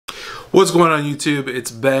What's going on YouTube?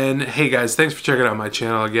 It's Ben. Hey guys, thanks for checking out my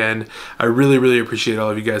channel again. I really appreciate all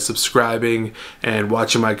of you guys subscribing and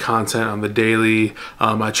watching my content on the daily.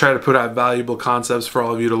 I try to put out valuable concepts for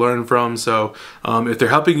all of you to learn from, so if they're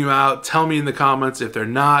helping you out, tell me in the comments. If they're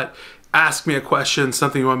not, ask me a question,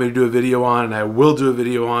 something you want me to do a video on, and I will do a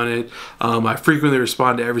video on it. I frequently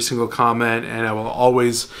respond to every single comment, and I will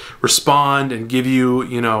always respond and give you,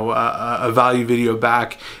 a value video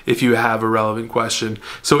back if you have a relevant question.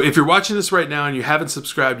 So if you're watching this right now and you haven't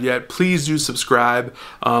subscribed yet, please do subscribe.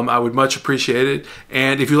 I would much appreciate it.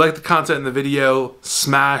 And if you like the content in the video,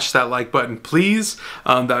 smash that like button, please.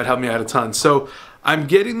 That would help me out a ton. So I'm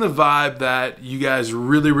getting the vibe that you guys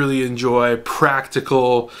really enjoy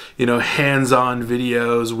practical, hands-on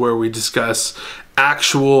videos where we discuss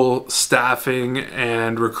actual staffing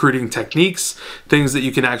and recruiting techniques, things that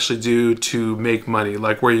you can actually do to make money,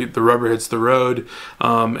 like where the rubber hits the road,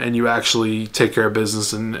 and you actually take care of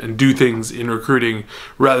business and do things in recruiting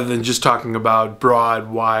rather than just talking about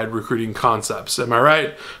broad, wide recruiting concepts. Am I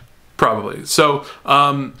right? Probably. So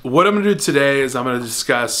what I'm going to do today is I'm going to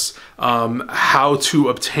discuss how to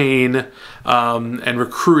obtain and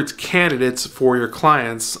recruit candidates for your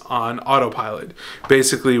clients on Autopilot,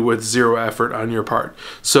 basically with zero effort on your part.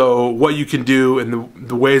 So what you can do and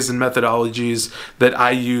the ways and methodologies that I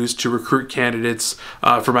use to recruit candidates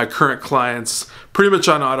for my current clients pretty much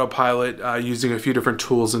on Autopilot using a few different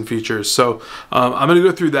tools and features. So I'm going to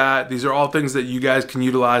go through that. These are all things that you guys can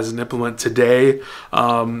utilize and implement today.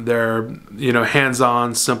 They're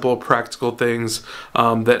hands-on, simple, practical things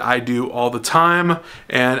that I do all the time,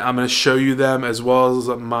 and I'm going to show you them as well as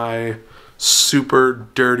my super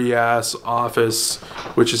dirty ass office,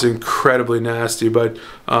 which is incredibly nasty, but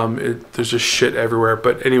there's just shit everywhere.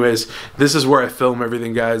 But anyways, this is where I film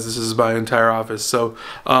everything, guys. This is my entire office. So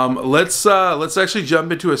let's actually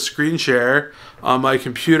jump into a screen share on my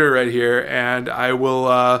computer right here, and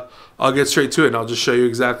I'll get straight to it, and I'll just show you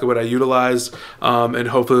exactly what I utilize, and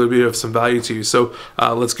hopefully it'll be of some value to you. So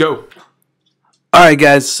let's go. Alright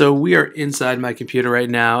guys, so we are inside my computer right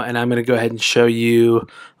now, and I'm going to go ahead and show you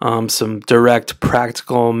some direct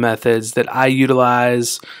practical methods that I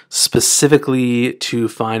utilize specifically to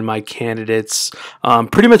find my candidates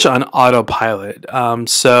pretty much on Autopilot.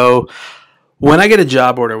 So when I get a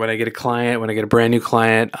job order, when I get a client, when I get a brand new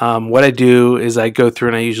client, what I do is I go through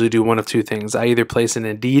and I usually do one of two things. I either place an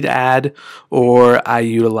Indeed ad or I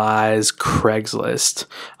utilize Craigslist.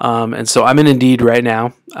 And so I'm in Indeed right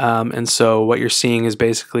now. And so what you're seeing is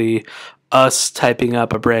basically us typing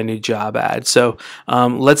up a brand new job ad. So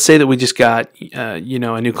let's say that we just got a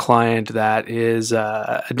new client that is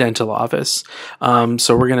a dental office.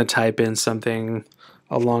 So we're going to type in something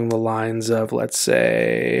along the lines of, let's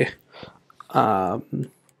say,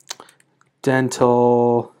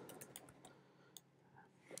 dental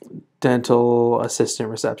assistant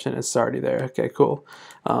receptionist. It's already there. Okay, cool.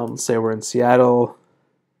 Say we're in Seattle,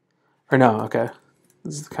 or no, okay,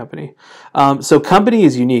 this is the company. So company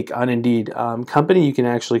is unique on Indeed. Company you can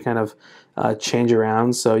actually kind of change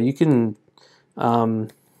around, so you can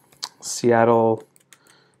Seattle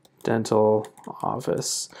dental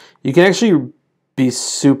office. You can actually be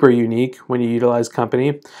super unique when you utilize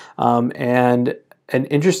company. And an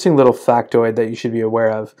interesting little factoid that you should be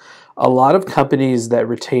aware of: a lot of companies that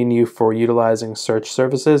retain you for utilizing search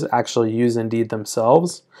services actually use Indeed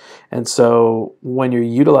themselves. And so when you're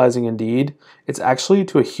utilizing Indeed, it's actually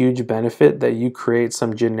to a huge benefit that you create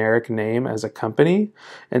some generic name as a company,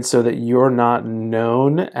 and so that you're not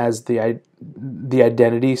known as the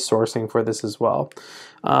identity sourcing for this as well.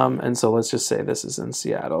 And so let's just say this is in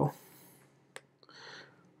Seattle.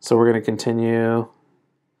 So we're going to continue,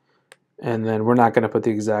 and then we're not going to put the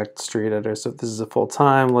exact street address. So if this is a full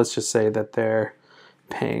time, let's just say that they're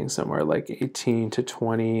paying somewhere like 18 to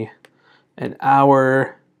 20 an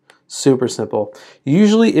hour. Super simple.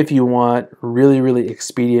 Usually if you want really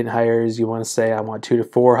expedient hires, you want to say, I want 2 to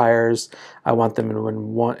 4 hires. I want them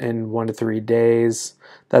in 1 to 3 days.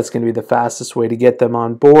 That's going to be the fastest way to get them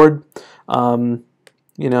on board.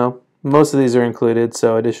 Most of these are included,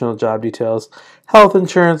 so additional job details, health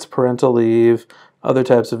insurance, parental leave, other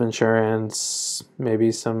types of insurance,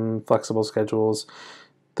 maybe some flexible schedules,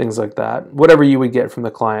 things like that, whatever you would get from the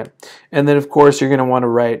client. And then, of course, you're going to want to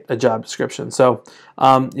write a job description. So,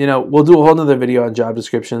 we'll do a whole nother video on job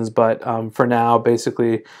descriptions, but for now,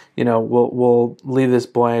 basically, we'll leave this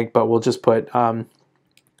blank, but we'll just put job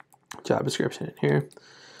description in here.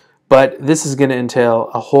 But this is going to entail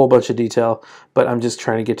a whole bunch of detail, but I'm just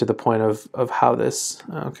trying to get to the point of how this,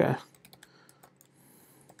 okay.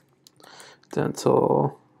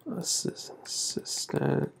 Dental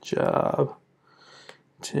assistant job.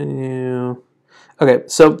 Continue. Okay,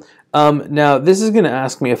 so Now, this is going to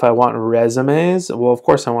ask me if I want resumes. Well, of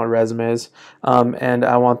course I want resumes, and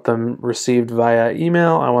I want them received via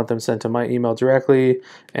email. I want them sent to my email directly,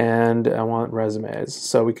 and I want resumes.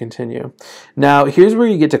 So we continue. Now, here's where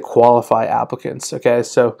you get to qualify applicants. Okay,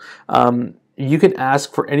 so you can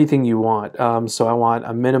ask for anything you want. So I want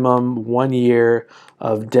a minimum 1 year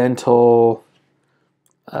of dental.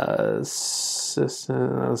 Let's just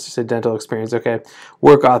say dental experience. Okay,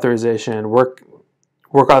 work authorization. Work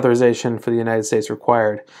authorization for the United States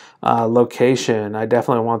required. Location, I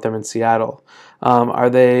definitely want them in Seattle. Are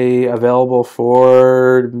they available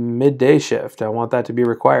for midday shift? I want that to be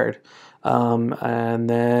required. And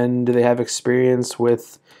then do they have experience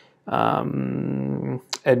with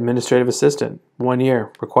administrative assistant? 1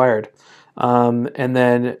 year required. And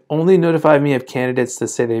then only notify me of candidates that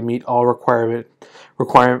say they meet all required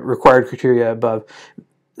criteria above.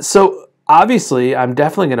 So obviously, I'm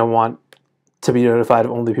definitely going to want to be notified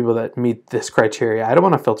of only people that meet this criteria. I don't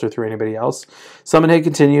want to filter through anybody else. So I'm going to hit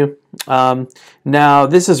continue. Now,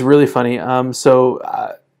 this is really funny.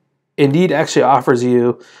 Indeed actually offers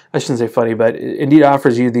you, I shouldn't say funny, but Indeed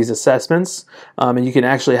offers you these assessments, and you can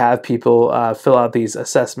actually have people fill out these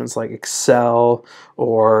assessments like Excel,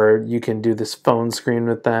 or you can do this phone screen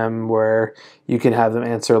with them where you can have them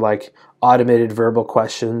answer like automated verbal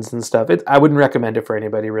questions and stuff. I wouldn't recommend it for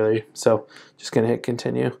anybody really, so just going to hit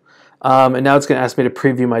continue. And now it's going to ask me to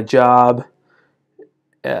preview my job,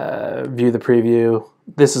 view the preview.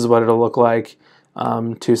 This is what it'll look like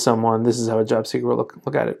to someone. This is how a job seeker will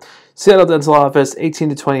look at it. Seattle Dental Office, 18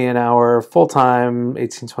 to 20 an hour, full-time,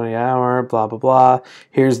 18 to 20 an hour, blah, blah, blah.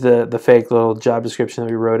 Here's the fake little job description that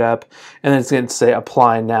we wrote up. And then it's going to say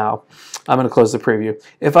apply now. I'm going to close the preview.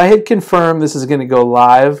 If I hit confirm, this is going to go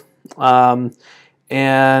live.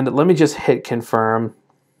 And let me just hit confirm.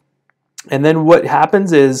 And then what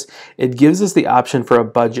happens is it gives us the option for a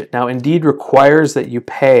budget. Now, Indeed requires that you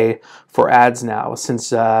pay for ads now.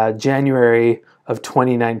 Since January of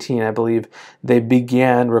 2019, I believe, they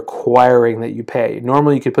began requiring that you pay.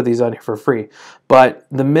 Normally, you could put these on here for free, but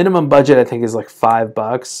the minimum budget, I think, is like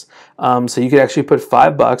 $5. So you could actually put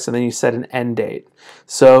 $5 and then you set an end date.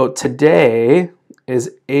 So today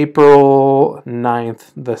is April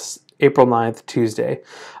 9th, April 9th, Tuesday.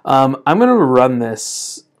 I'm going to run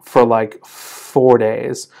this for like 4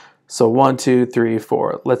 days. So 1, 2, 3,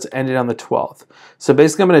 4. Let's end it on the 12th. So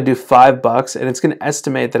basically I'm going to do $5 and it's going to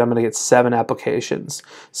estimate that I'm going to get 7 applications.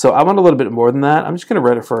 So I want a little bit more than that. I'm just going to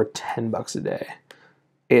run it for $10 a day.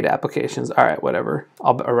 8 applications. All right, whatever.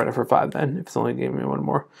 I'll run it for 5 then if it's only giving me 1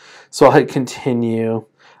 more. So I'll hit continue.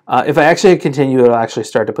 If I actually hit continue, it'll actually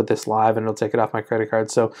start to put this live and it'll take it off my credit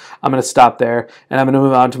card. So I'm going to stop there and I'm going to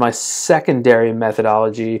move on to my secondary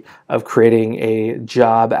methodology of creating a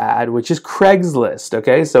job ad, which is Craigslist.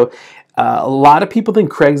 Okay, so a lot of people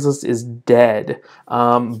think Craigslist is dead,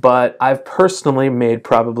 but I've personally made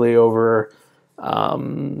probably over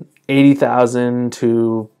 $80,000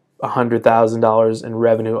 to $100,000 in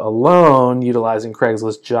revenue alone utilizing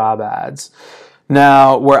Craigslist job ads.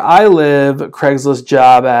 Now, where I live, Craigslist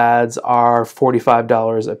job ads are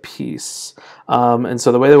 $45 a piece. And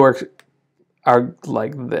so the way they work are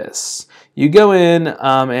like this. You go in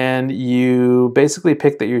and you basically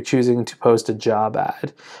pick that you're choosing to post a job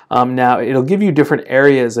ad. Now, it'll give you different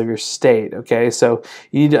areas of your state, okay? So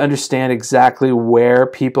you need to understand exactly where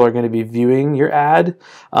people are going to be viewing your ad,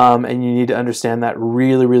 and you need to understand that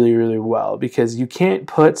really, really, really well, because you can't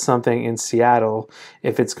put something in Seattle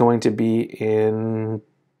if it's going to be in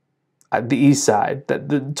the east side,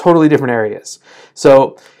 the totally different areas.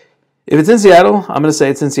 So if it's in Seattle, I'm going to say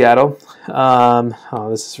it's in Seattle. Oh,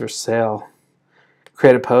 this is for sale.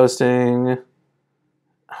 Create a posting.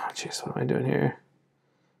 Oh, jeez, what am I doing here?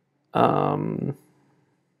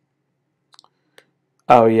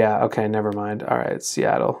 Oh, yeah, okay, never mind. All right,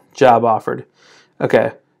 Seattle. Job offered.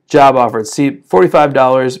 Okay, job offered. See,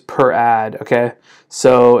 $45 per ad, okay?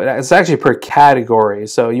 So it's actually per category.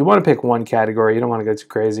 So you want to pick one category. You don't want to go too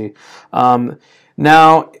crazy.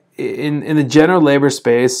 Now, in the general labor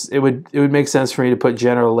space, it would make sense for me to put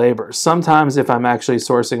general labor. Sometimes if I'm actually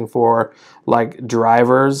sourcing for like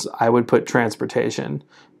drivers, I would put transportation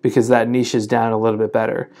because that niches down a little bit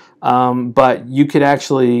better. But you could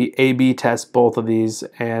actually A/B test both of these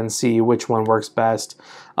and see which one works best.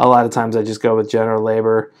 A lot of times I just go with general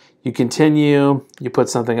labor. You continue, you put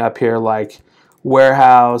something up here like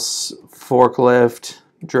warehouse, forklift,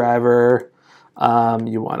 driver.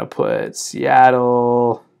 You want to put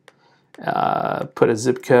Seattle. Put a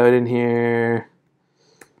zip code in here,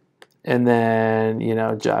 and then, you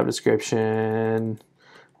know, job description.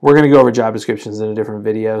 We're going to go over job descriptions in a different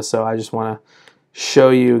video, so I just want to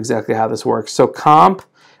show you exactly how this works. So comp,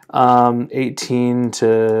 18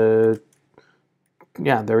 to,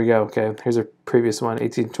 yeah, there we go. Okay, here's a previous one,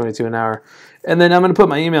 18 to 22 an hour. And then I'm going to put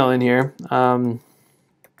my email in here.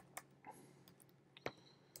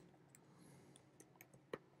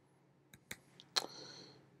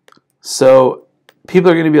 So people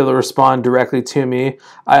are going to be able to respond directly to me.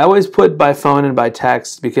 I always put by phone and by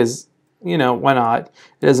text because, you know, why not?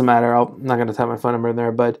 It doesn't matter. I'm not going to type my phone number in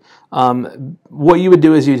there. But what you would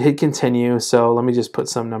do is you'd hit continue. So let me just put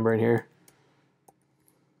some number in here.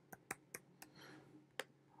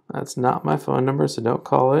 That's not my phone number, so don't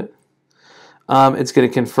call it. It's going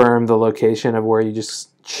to confirm the location of where you just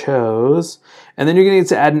chose. And then you're going to get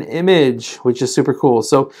to add an image, which is super cool.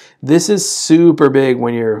 So this is super big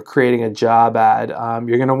when you're creating a job ad.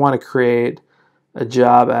 You're going to want to create a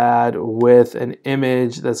job ad with an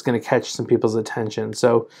image that's going to catch some people's attention.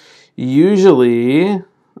 So usually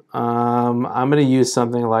I'm going to use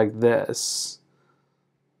something like this.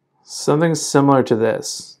 Something similar to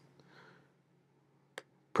this.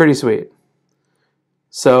 Pretty sweet.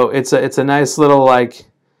 So it's a nice little, like,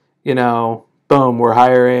 you know, boom, we're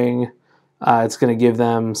hiring. It's going to give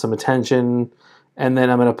them some attention, and then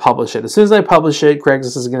I'm going to publish it. As soon as I publish it,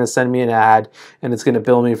 Craigslist is going to send me an ad, and it's going to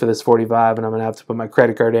bill me for this $45, and I'm going to have to put my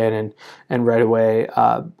credit card in and right away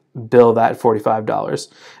bill that $45.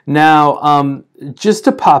 Now, just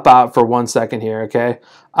to pop out for 1 second here, okay,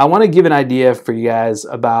 I want to give an idea for you guys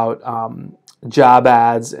about job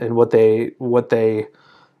ads and what they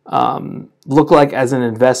look like as an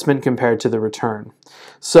investment compared to the return.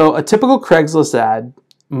 So a typical Craigslist ad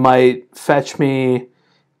might fetch me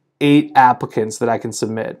 8 applicants that I can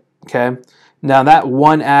submit. Okay, now that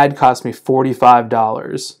one ad cost me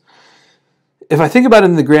 $45. If I think about it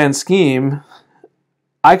in the grand scheme,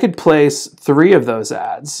 I could place 3 of those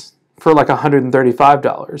ads for like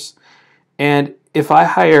 $135. And if I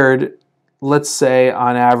hired, let's say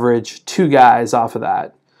on average, 2 guys off of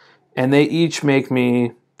that, and they each make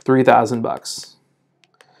me $3,000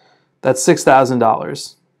 that's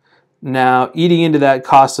 $6,000. Now, eating into that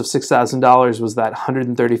cost of $6,000 was that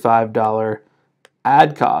 $135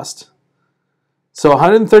 ad cost. So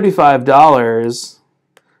 $135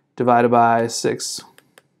 divided by 6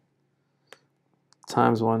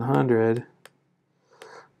 times 100,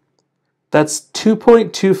 that's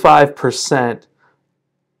 2.25%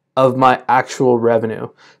 of my actual revenue.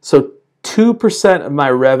 So 2% of my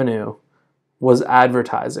revenue was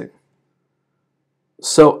advertising.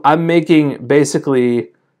 So I'm making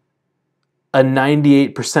basically a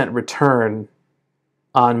 98% return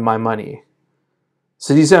on my money.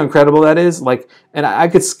 So do you see how incredible that is? Like, and I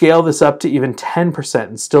could scale this up to even 10%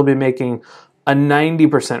 and still be making a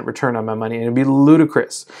 90% return on my money, and it'd be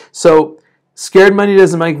ludicrous. So scared money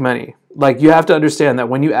doesn't make money. Like, you have to understand that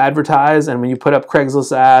when you advertise and when you put up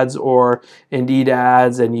Craigslist ads or Indeed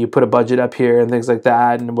ads and you put a budget up here and things like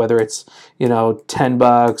that, and whether it's, you know,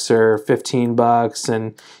 $10 or $15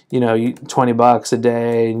 and, you know, $20 a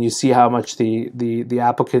day, and you see how much the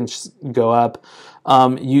applicants go up,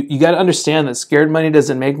 you got to understand that scared money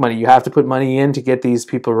doesn't make money. You have to put money in to get these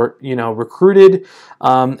people, you know, recruited.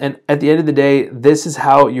 And at the end of the day, this is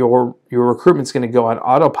how your recruitment's going to go on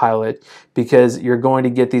autopilot, because you're going to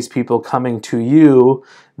get these people coming to you.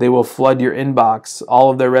 They will flood your inbox. All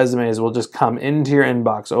of their resumes will just come into your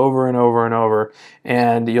inbox over and over and over,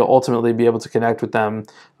 and you'll ultimately be able to connect with them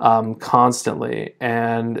constantly.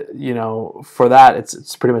 And, you know, for that,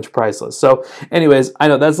 it's pretty much priceless. So anyways, I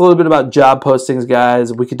know that's a little bit about job postings,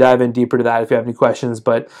 guys. We could dive in deeper to that if you have any questions,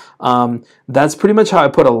 but that's pretty much how I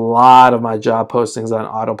put a lot of my job postings on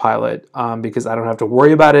autopilot, because I don't have to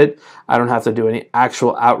worry about it. I don't have to do any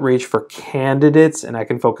actual outreach for candidates, and I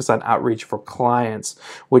can focus on outreach for clients,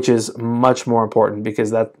 which is much more important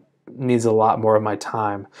because that needs a lot more of my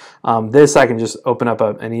time. This, I can just open up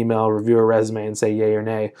an email, review a resume, and say yay or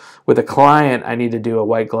nay. With a client, I need to do a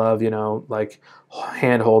white glove, you know, like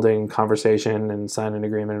hand-holding conversation and sign an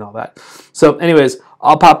agreement and all that. So anyways,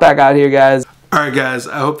 I'll pop back out here, guys. All right, guys,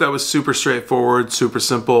 I hope that was super straightforward, super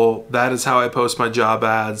simple. That is how I post my job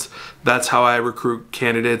ads. That's how I recruit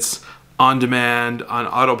candidates on demand, on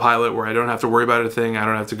autopilot, where I don't have to worry about a thing. I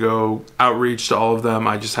don't have to go outreach to all of them.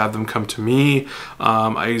 I just have them come to me.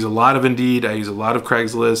 I use a lot of Indeed. I use a lot of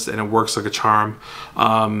Craigslist, and it works like a charm.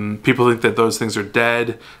 People think that those things are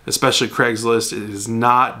dead, especially Craigslist. It is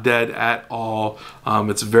not dead at all.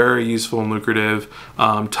 It's very useful and lucrative.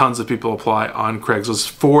 Tons of people apply on Craigslist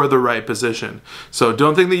for the right position. So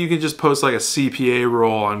don't think that you can just post like a CPA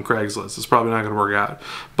role on Craigslist. It's probably not going to work out.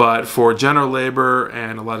 But for general labor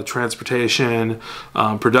and a lot of transportation,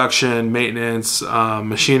 production, maintenance,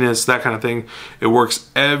 machinists, that kind of thing, it works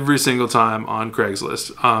every single time on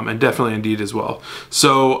Craigslist, and definitely Indeed as well.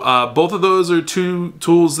 So both of those are two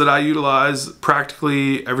tools that I utilize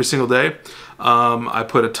practically every single day. I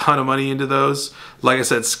put a ton of money into those. Like I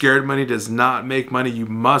said, scared money does not make money. You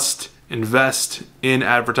must invest in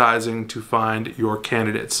advertising to find your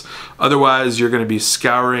candidates. Otherwise, you're going to be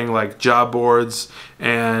scouring like job boards,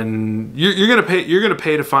 and you're going to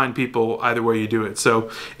pay to find people either way you do it.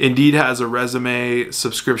 So Indeed has a resume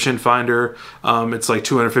subscription finder. It's like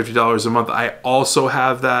 $250 a month. I also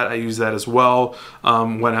have that. I use that as well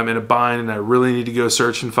when I'm in a bind and I really need to go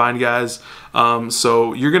search and find guys.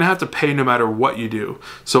 So you're going to have to pay no matter what you do.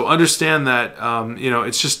 So understand that you know,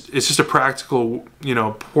 it's just a practical, you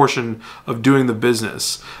know, portion of doing the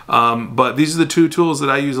business. But these are the two tools that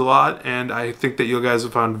I use a lot, and I think that you guys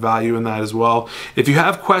have found value in that as well. If you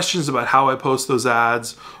have questions about how I post those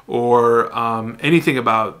ads or anything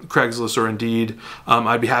about Craigslist or Indeed,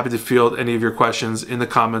 I'd be happy to field any of your questions in the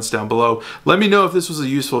comments down below. Let me know if this was a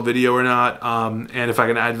useful video or not, and if I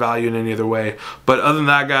can add value in any other way. But other than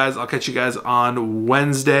that, guys, I'll catch you guys on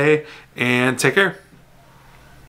Wednesday, and take care.